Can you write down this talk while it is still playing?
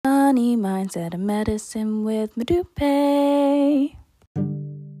Money, Mindset, and Medicine with Madupe.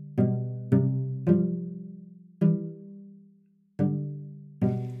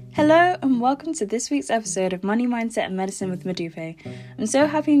 Hello and welcome to this week's episode of Money, Mindset, and Medicine with Madupe. I'm so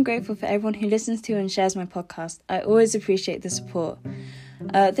happy and grateful for everyone who listens to and shares my podcast. I always appreciate the support.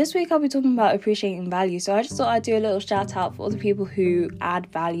 This week I'll be talking about appreciating value, so I just thought I'd do a little shout out for all the people who add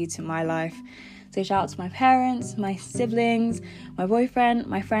value to my life. So shout out to my parents, my siblings, my boyfriend,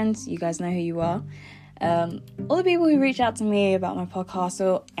 my friends, you guys know who you are. All the people who reach out to me about my podcast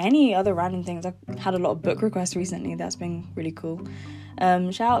or any other random things. I've had a lot of book requests recently, that's been really cool.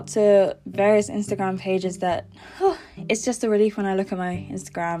 Shout out to various Instagram pages that, it's just a relief when I look at my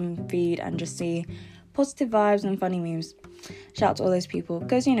Instagram feed and just see positive vibes and funny memes. Shout out to all those people,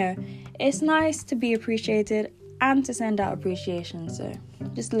 because it's nice to be appreciated and to send out appreciation, so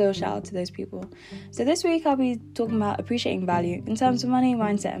just a little shout out to those people. So this week I'll be talking about appreciating value in terms of money,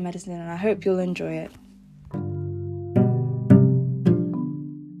 mindset and medicine, and I hope you'll enjoy it.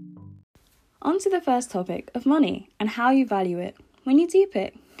 On to the first topic of money and how you value it. When you deep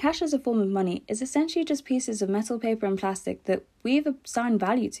it, cash as a form of money is essentially just pieces of metal, paper and plastic that we've assigned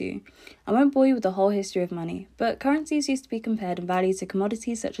value to. I won't bore you with the whole history of money, but currencies used to be compared in value to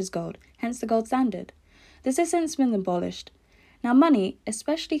commodities such as gold, hence the gold standard. This has since been abolished. Now money,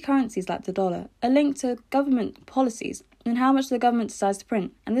 especially currencies like the dollar, are linked to government policies and how much the government decides to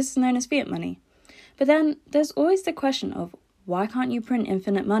print, and this is known as fiat money. But then there's always the question of, why can't you print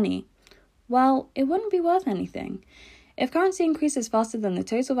infinite money? Well, it wouldn't be worth anything. If currency increases faster than the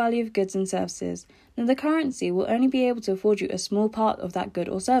total value of goods and services, then the currency will only be able to afford you a small part of that good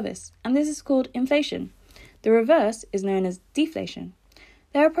or service, and this is called inflation. The reverse is known as deflation.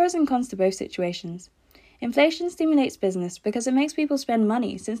 There are pros and cons to both situations. Inflation stimulates business because it makes people spend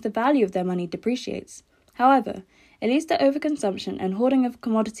money since the value of their money depreciates. However, it leads to overconsumption and hoarding of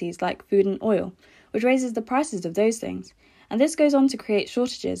commodities like food and oil, which raises the prices of those things. And this goes on to create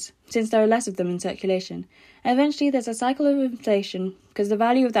shortages, since there are less of them in circulation. And eventually there's a cycle of inflation because the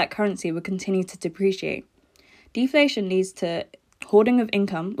value of that currency will continue to depreciate. Deflation leads to hoarding of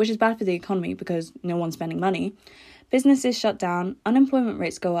income, which is bad for the economy because no one's spending money. Businesses shut down, unemployment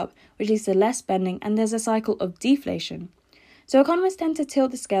rates go up, which leads to less spending, and there's a cycle of deflation. So economists tend to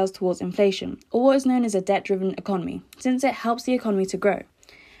tilt the scales towards inflation, or what is known as a debt-driven economy, since it helps the economy to grow.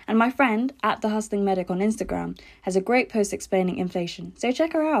 And my friend, @TheHustlingMedic on Instagram, has a great post explaining inflation, so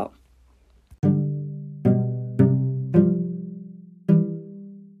check her out.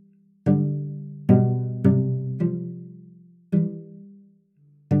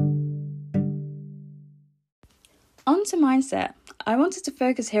 On to mindset. I wanted to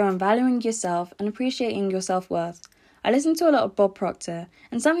focus here on valuing yourself and appreciating your self-worth. I listened to a lot of Bob Proctor,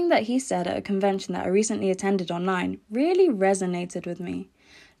 and something that he said at a convention that I recently attended online really resonated with me.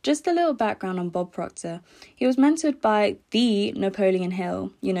 Just a little background on Bob Proctor. He was mentored by the Napoleon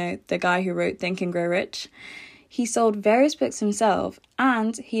Hill, the guy who wrote Think and Grow Rich. He sold various books himself,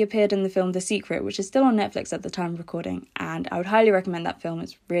 and he appeared in the film The Secret, which is still on Netflix at the time of recording, and I would highly recommend that film.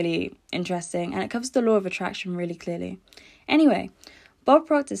 It's really interesting, and it covers the law of attraction really clearly. Anyway, Bob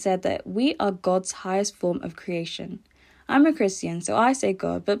Proctor said that we are God's highest form of creation. I'm a Christian, so I say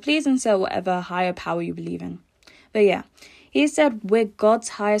God, but please insert whatever higher power you believe in. But yeah, he said we're God's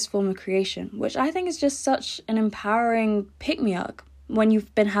highest form of creation, which I think is just such an empowering pick-me-up when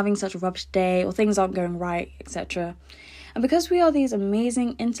you've been having such a rubbish day or things aren't going right, etc. And because we are these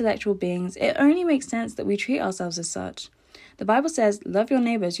amazing intellectual beings, it only makes sense that we treat ourselves as such. The Bible says, love your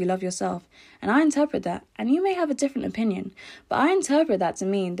neighbours, you love yourself. And I interpret that, and you may have a different opinion, but I interpret that to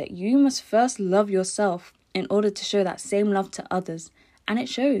mean that you must first love yourself in order to show that same love to others. And it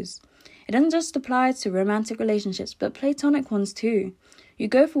shows. It doesn't just apply to romantic relationships, but platonic ones too. You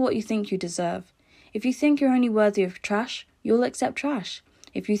go for what you think you deserve. If you think you're only worthy of trash, you'll accept trash.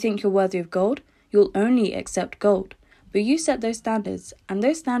 If you think you're worthy of gold, you'll only accept gold. But you set those standards, and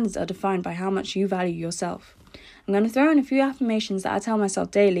those standards are defined by how much you value yourself. I'm going to throw in a few affirmations that I tell myself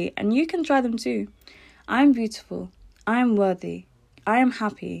daily, and you can try them too. I am beautiful. I am worthy. I am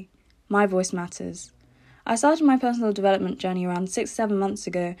happy. My voice matters. I started my personal development journey around 6-7 months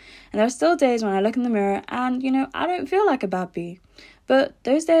ago, and there are still days when I look in the mirror and, I don't feel like a bad bee. But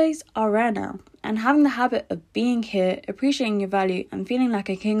those days are rare now, and having the habit of being here, appreciating your value, and feeling like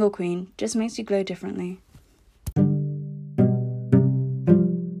a king or queen just makes you glow differently.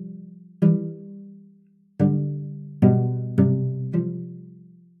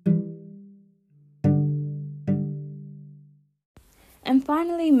 And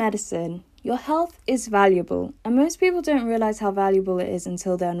finally, medicine. Your health is valuable, and most people don't realize how valuable it is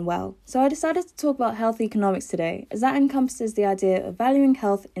until they're unwell. So I decided to talk about health economics today, as that encompasses the idea of valuing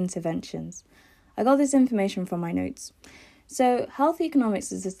health interventions. I got this information from my notes. So health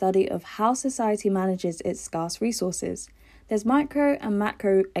economics is the study of how society manages its scarce resources. There's micro and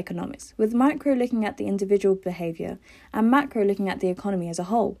macro economics, with micro looking at the individual behavior and macro looking at the economy as a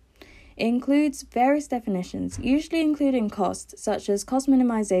whole. It includes various definitions, usually including costs, such as cost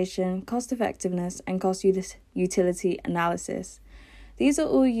minimization, cost effectiveness, and cost utility analysis. These are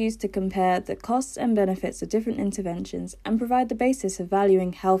all used to compare the costs and benefits of different interventions and provide the basis of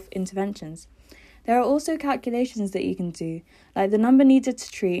valuing health interventions. There are also calculations that you can do, like the number needed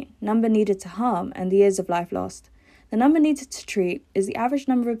to treat, number needed to harm, and the years of life lost. The number needed to treat is the average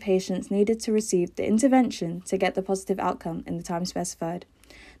number of patients needed to receive the intervention to get the positive outcome in the time specified.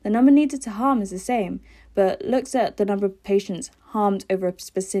 The number needed to harm is the same, but looks at the number of patients harmed over a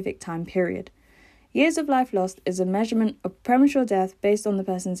specific time period. Years of life lost is a measurement of premature death based on the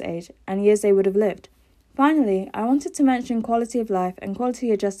person's age and years they would have lived. Finally, I wanted to mention quality of life and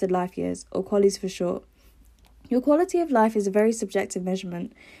quality adjusted life years, or QALYs for short. Your quality of life is a very subjective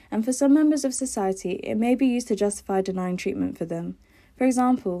measurement, and for some members of society, it may be used to justify denying treatment for them. For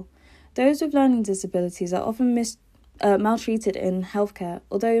example, those with learning disabilities are often maltreated in healthcare,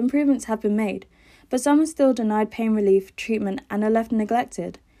 although improvements have been made, but some are still denied pain relief, treatment, and are left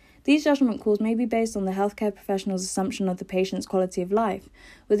neglected. These judgment calls may be based on the healthcare professional's assumption of the patient's quality of life,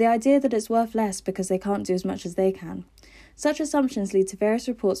 with the idea that it's worth less because they can't do as much as they can. Such assumptions lead to various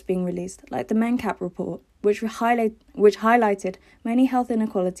reports being released, like the MenCap report, which highlighted many health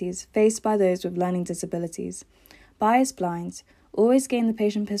inequalities faced by those with learning disabilities. Bias blinds always gain the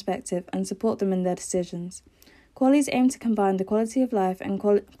patient perspective and support them in their decisions. QALYs aim to combine the quality of life and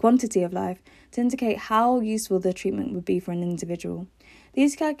quantity of life to indicate how useful the treatment would be for an individual.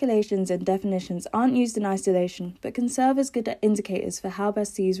 These calculations and definitions aren't used in isolation, but can serve as good indicators for how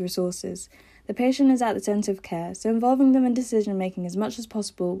best to use resources. The patient is at the centre of care, so involving them in decision-making as much as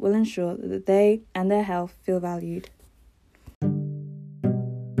possible will ensure that they and their health feel valued.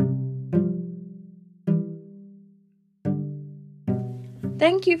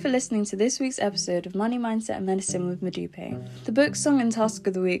 Thank you for listening to this week's episode of Money, Mindset and Medicine with Modupe. The book, song and task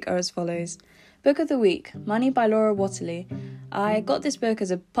of the week are as follows. Book of the week, Money by Laura Waterley. I got this book as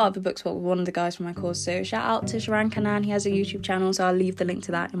a part of a book swap with one of the guys from my course, so shout out to Sharan Kanan. He has a YouTube channel, so I'll leave the link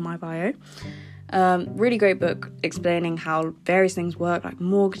to that in my bio. Really great book explaining how various things work, like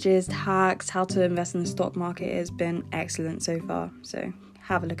mortgages, tax, how to invest in the stock market. It has been excellent so far, so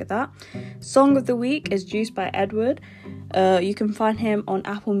have a look at that. Song of the week is Juice by Edward. You can find him on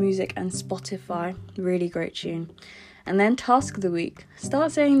Apple Music and Spotify. Really great tune. And then task of the week.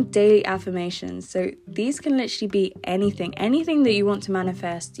 Start saying daily affirmations. So these can literally be anything that you want to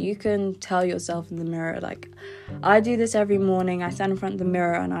manifest. You can tell yourself in the mirror, like, I do this every morning. I stand in front of the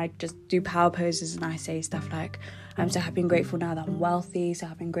mirror and I just do power poses and I say stuff like, I'm so happy and grateful now that I'm wealthy, so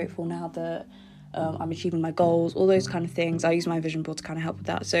happy and grateful now that I'm achieving my goals, all those kind of things. I use my vision board to kind of help with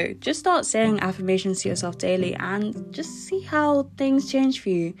that. So just start saying affirmations to yourself daily and just see how things change for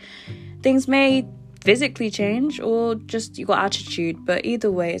you. Things may physically change or just you got attitude, but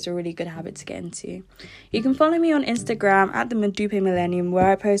either way it's a really good habit to get into. You can follow me on Instagram at the Modupe Millennium, where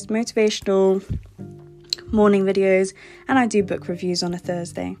I post motivational morning videos and I do book reviews on a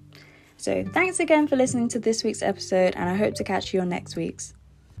Thursday. So thanks again for listening to this week's episode, and I hope to catch you on next week's.